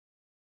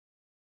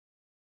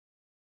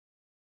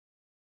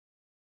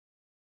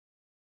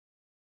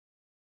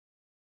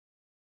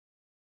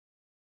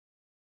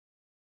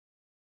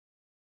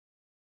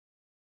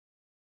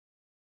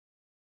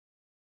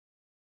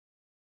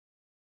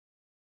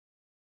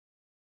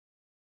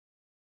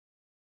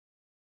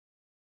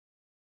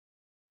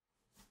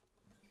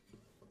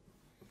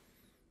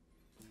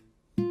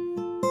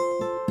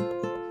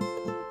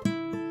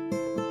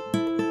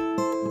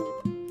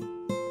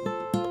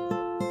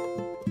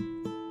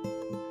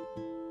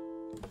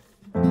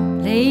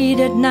Late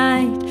at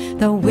night,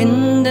 the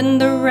wind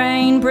and the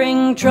rain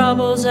bring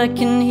troubles. I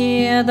can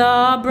hear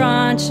the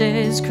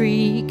branches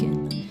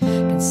creaking,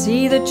 can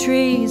see the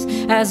trees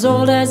as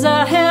old as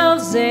the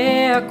hills.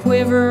 They're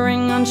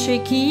quivering on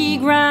shaky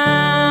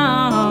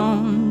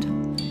ground.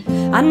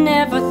 I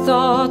never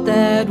thought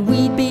that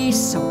we'd be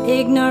so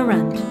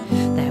ignorant,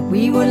 that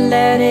we would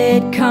let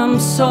it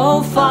come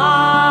so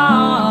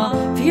far.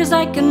 Feels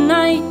like a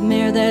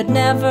nightmare that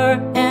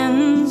never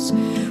ends.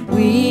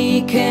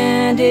 We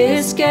can't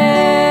escape.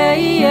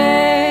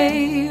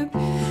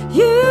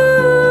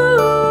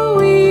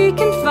 We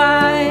can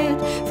fight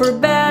for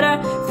better,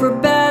 for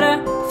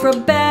better, for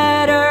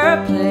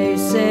better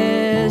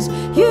places.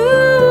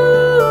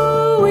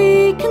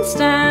 We can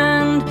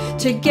stand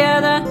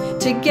together,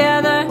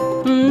 together,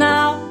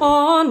 now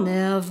or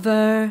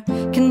never.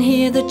 Can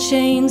hear the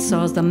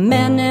chainsaws, the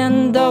men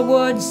in the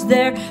woods.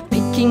 They're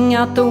picking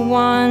out the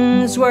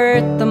ones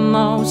worth the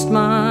most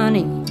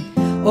money.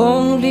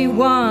 Only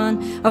one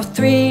of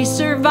three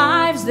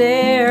survives.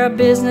 Their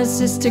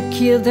business is to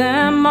kill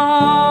them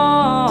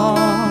all.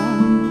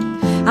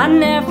 I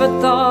never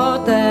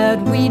thought that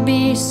we'd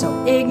be so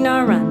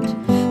ignorant,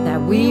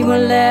 that we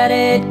would let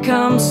it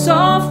come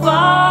so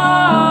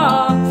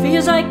far.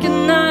 Feels like a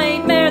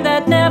nightmare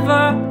that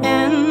never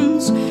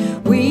ends.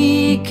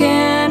 We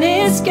can't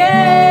escape.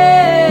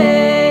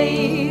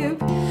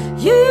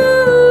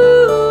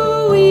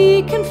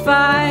 We can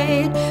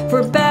fight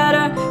for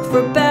better,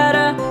 for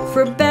better,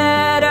 for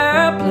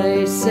better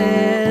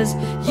places.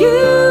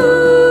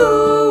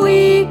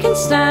 We can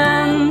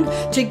stand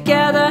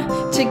together,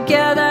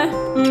 together,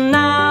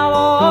 now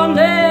or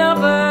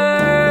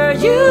never.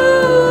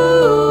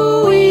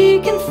 We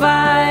can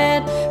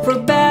fight for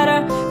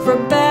better, for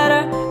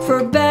better,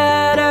 for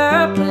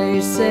better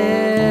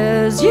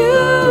places.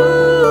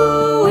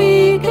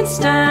 We can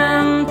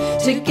stand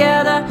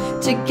together,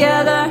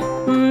 together,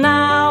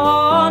 now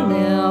or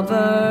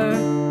never.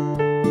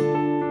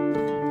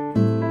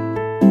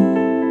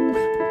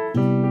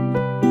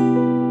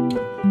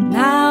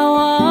 Now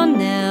or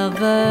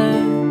never.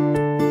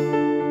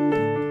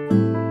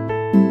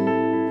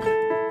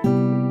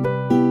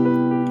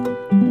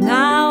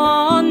 Now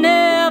or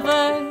never.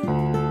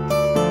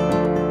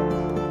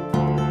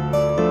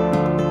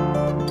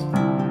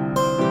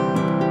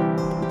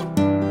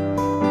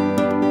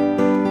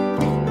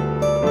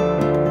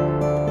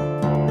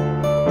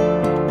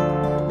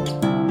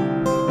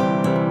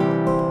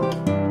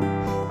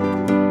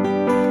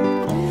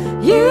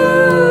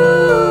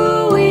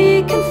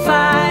 We can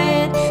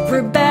fight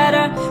for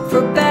better,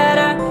 for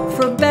better,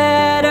 for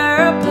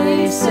better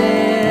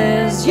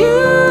places.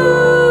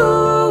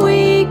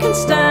 We can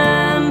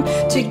stand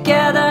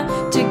together,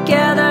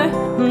 together,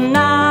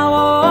 now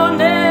or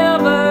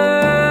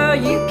never.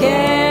 You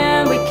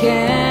can, we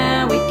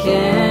can, we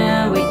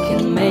can, we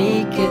can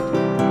make it.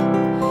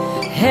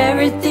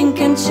 Everything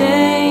can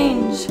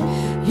change.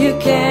 You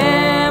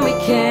can, we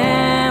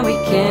can, we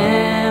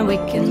can, we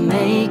can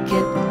make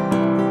it.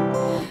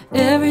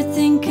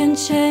 Everything can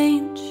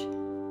change.